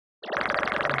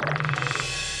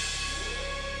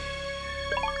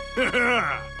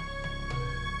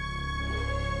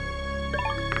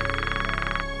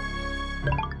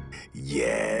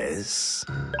Yes.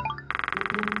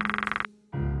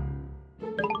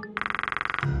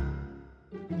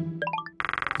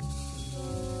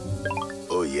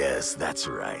 Oh, yes, that's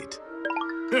right.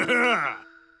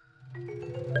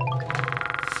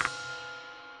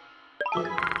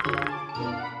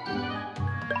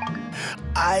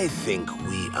 I think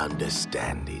we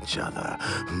understand each other.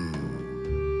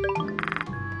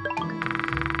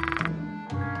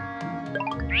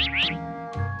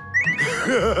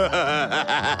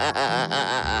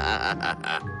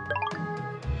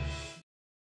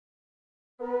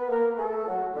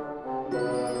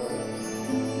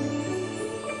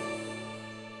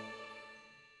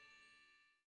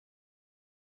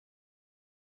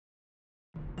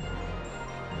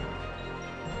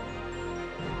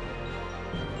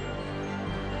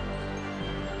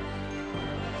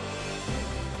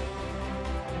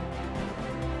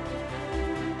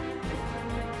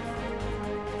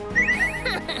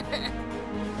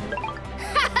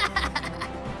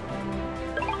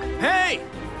 Hey!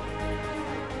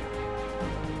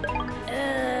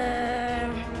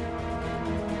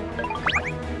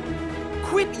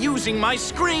 Quit using my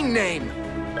screen name!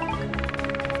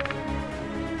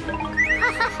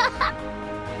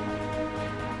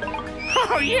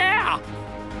 Oh, yeah!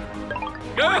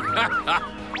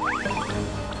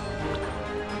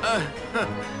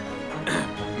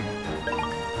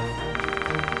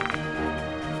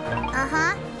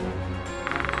 Uh-huh.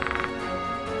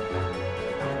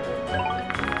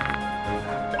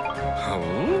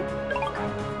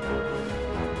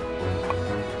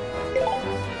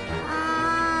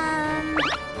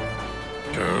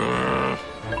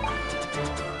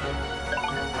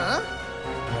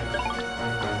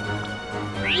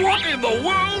 What in the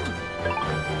world?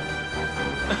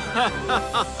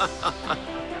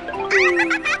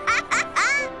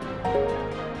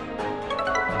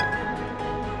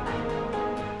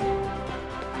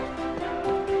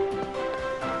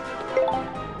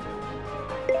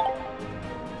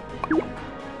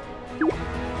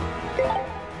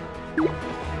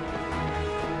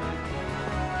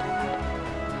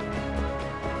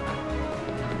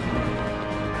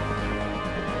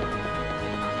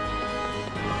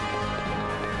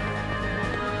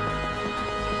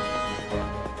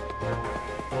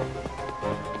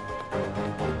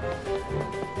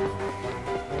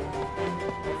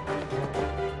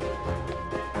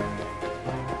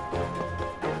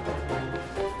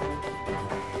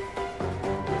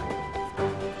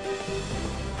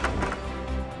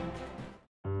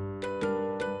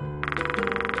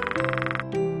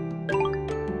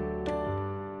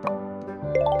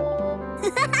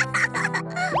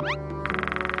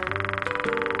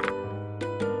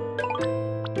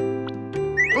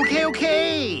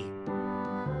 Okay.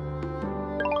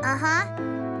 Uh-huh.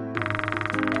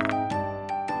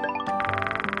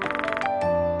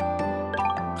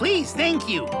 Please, thank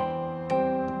you.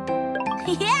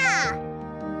 Yeah!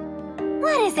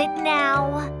 What is it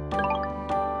now?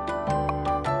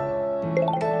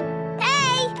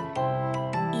 Hey!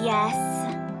 Yes.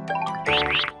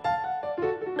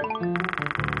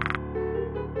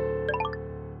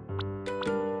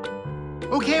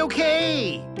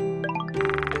 Okay.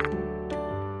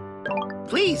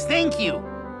 Please, thank you.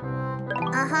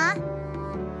 Uh-huh.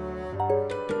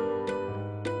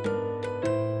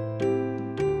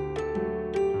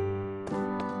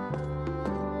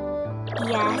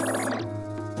 Yes.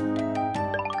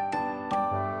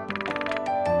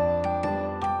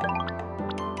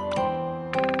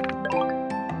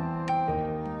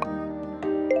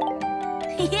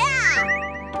 Yeah!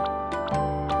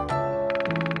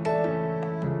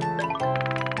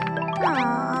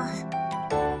 Aw.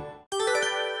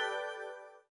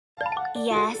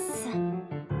 Yes.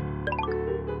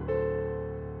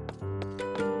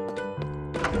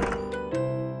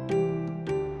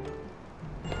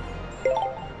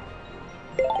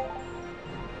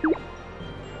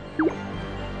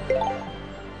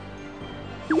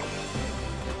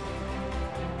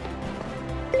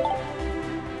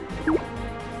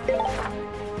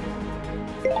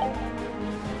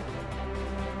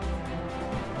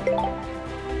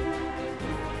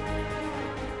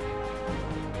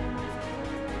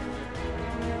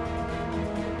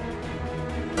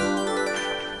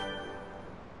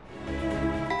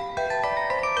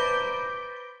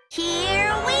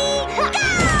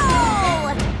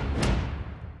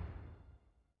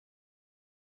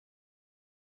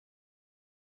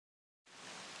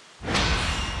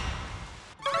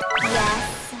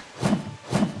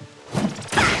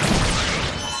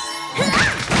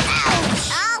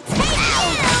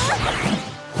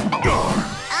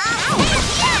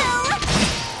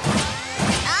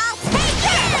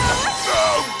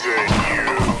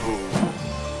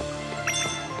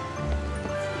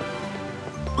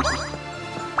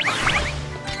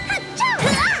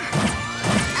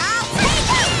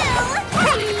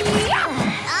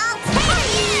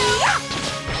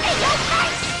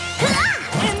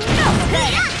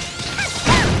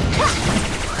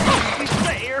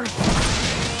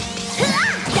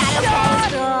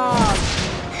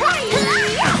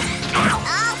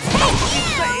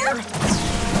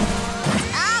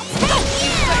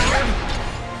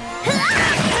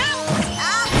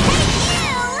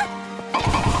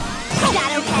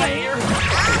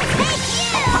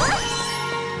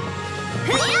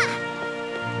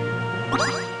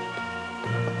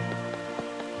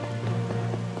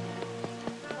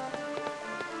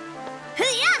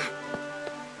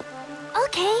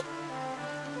 Okay.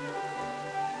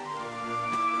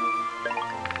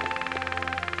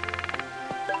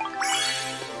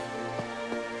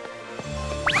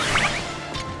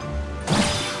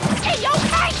 Hey, yo,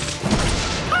 face!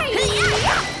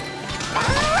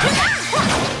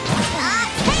 I'll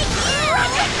take you!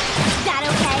 That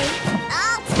okay?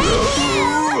 I'll take you!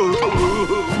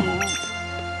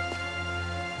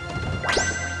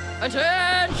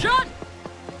 Attention!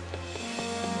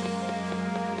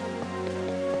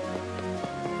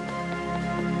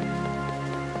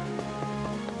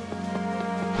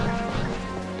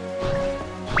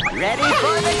 Ready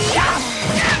for the jump!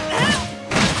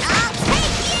 I'll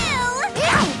take you!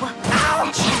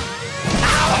 Ouch!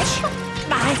 Ouch!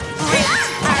 My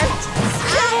wrist hurts!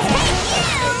 I'll take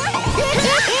you!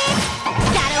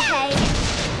 That okay?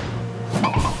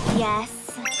 Yes.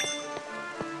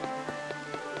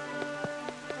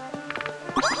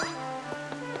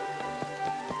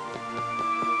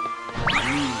 I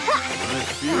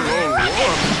feel all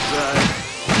warm inside.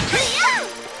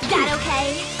 That okay?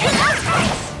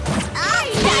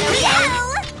 That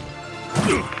okay?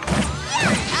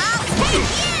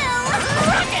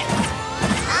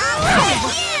 I'll take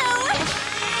you!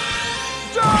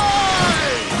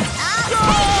 I'll take you!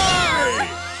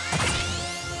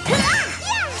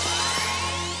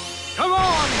 Come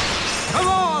on! Come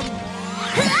on!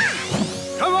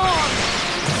 Come on!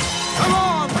 Come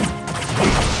on!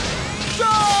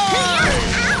 Die!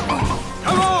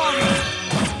 Come on!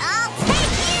 I'll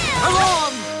take you! Come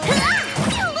on!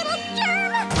 You little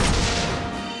germ!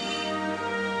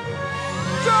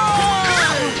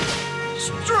 Die!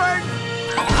 Strength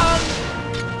and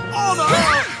honor!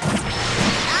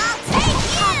 I'll take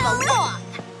you! Come along!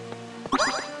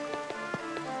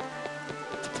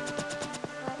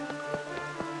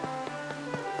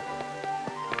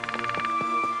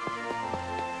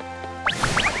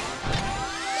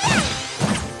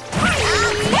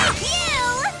 I'll take you!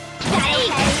 That okay?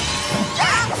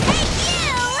 I'll take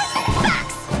you! Fox!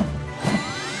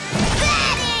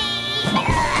 Betty!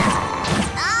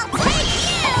 I'll take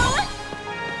you!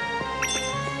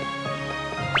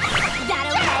 That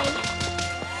okay?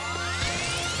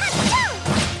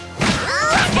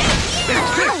 I'll take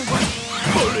you!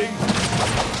 Pulling.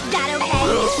 That okay?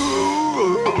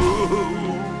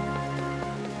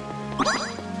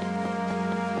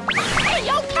 Hey,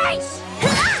 yo, face!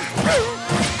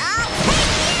 I'll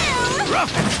take you!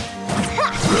 Rough it.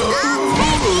 I'll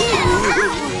take you!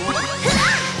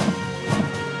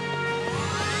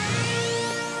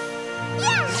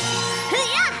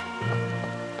 Yeah!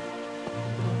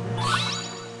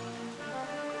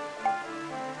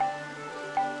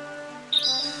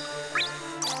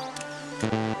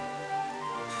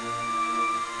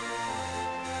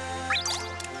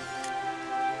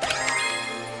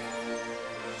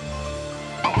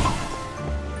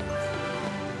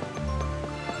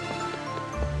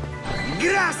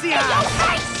 Gracias. I'll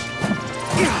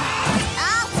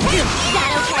take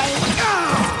that okay?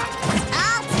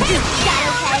 I'll take that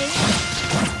okay?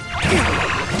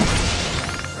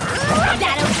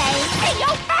 That okay? Hey, yo,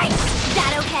 face!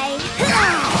 That okay?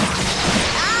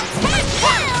 I'll take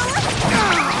you!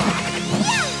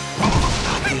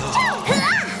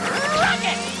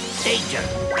 Danger.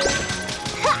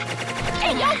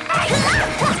 Hey, yo, face!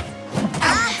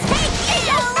 I'll take Hey,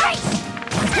 yo, face!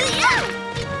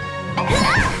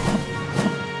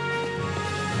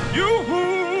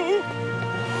 Yoo-hoo!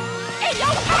 Hey, yo,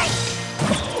 face!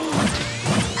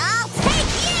 I'll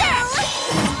take you!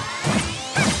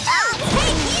 I'll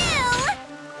take you!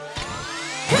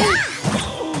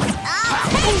 I'll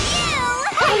take you!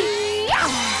 Hey,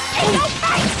 yo,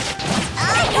 face!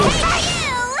 I'll take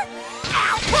you!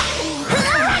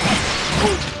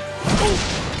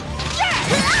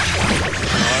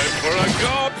 Time for a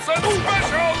Gobson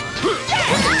special!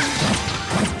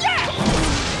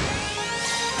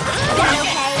 That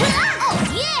okay? Oh,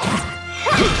 yeah!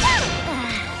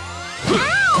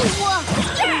 Ow!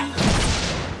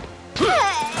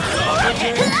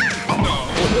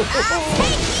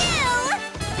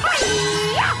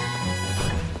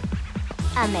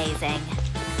 Amazing.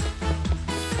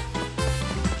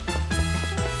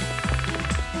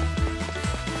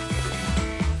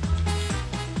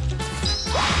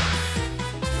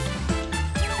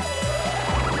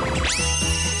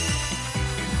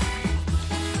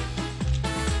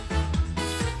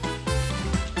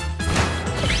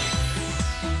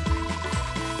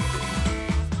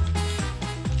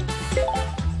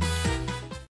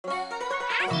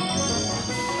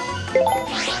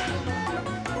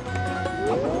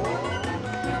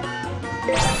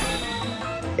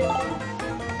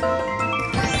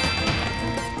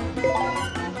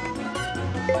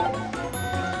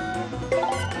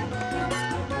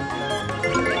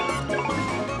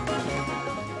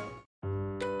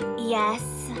 Yes.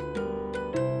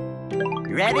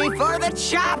 Ready for the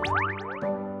chop!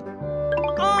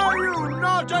 Are you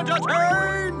not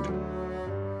entertained?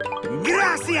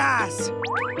 Gracias!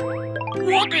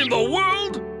 What in the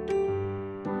world?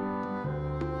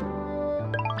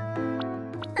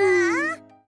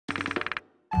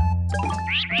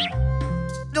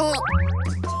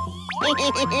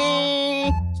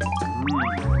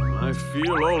 I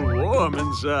feel all warm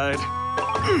inside.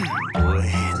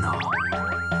 Bueno.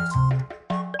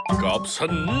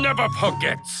 Gobson never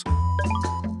forgets.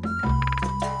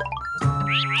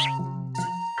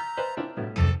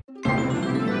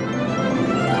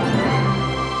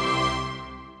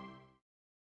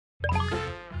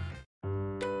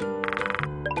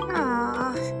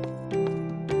 Aw.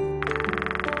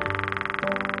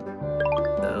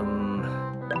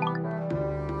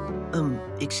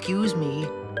 Excuse me.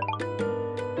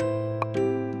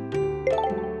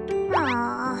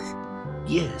 Aw.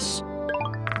 Yes.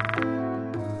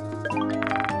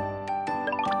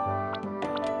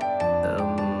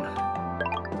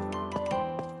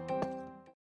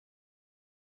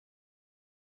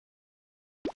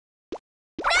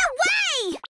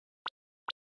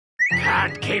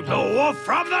 Can't keep the wolf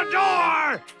from the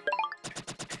door!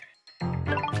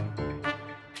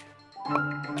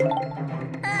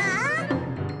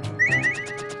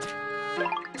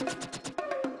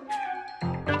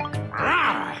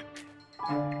 Ah!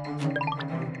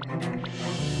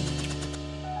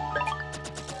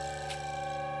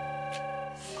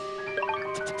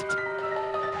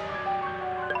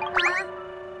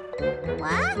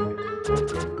 What?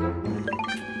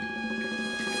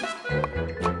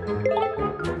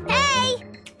 Hey!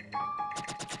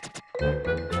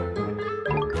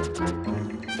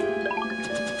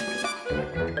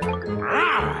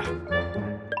 Ah!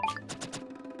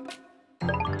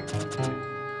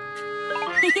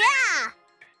 Yeah!